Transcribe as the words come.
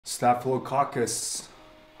Staphylococcus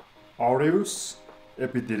aureus,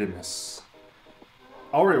 epididymis.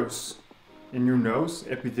 Aureus in your nose,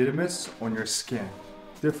 epididymis on your skin.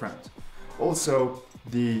 Different. Also,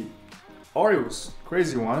 the aureus,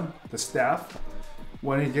 crazy one, the staph,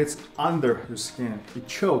 when it gets under your skin, it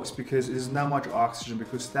chokes because there's not much oxygen,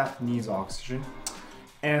 because staph needs oxygen.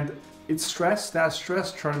 And it's stress, that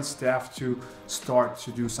stress turns staph to start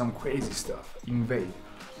to do some crazy stuff, invade.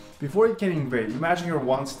 Before it can invade, imagine you're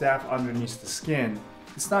one staph underneath the skin.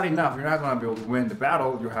 It's not enough, you're not gonna be able to win the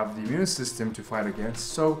battle, you have the immune system to fight against,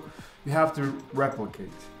 so you have to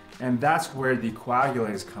replicate. And that's where the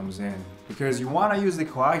coagulase comes in, because you wanna use the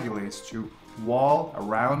coagulase to wall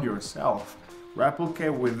around yourself,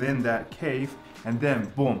 replicate within that cave, and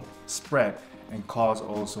then boom, spread and cause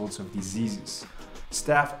all sorts of diseases.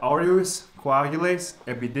 Staph aureus, coagulase,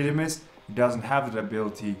 epididymis doesn't have the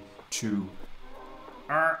ability to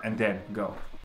and then go.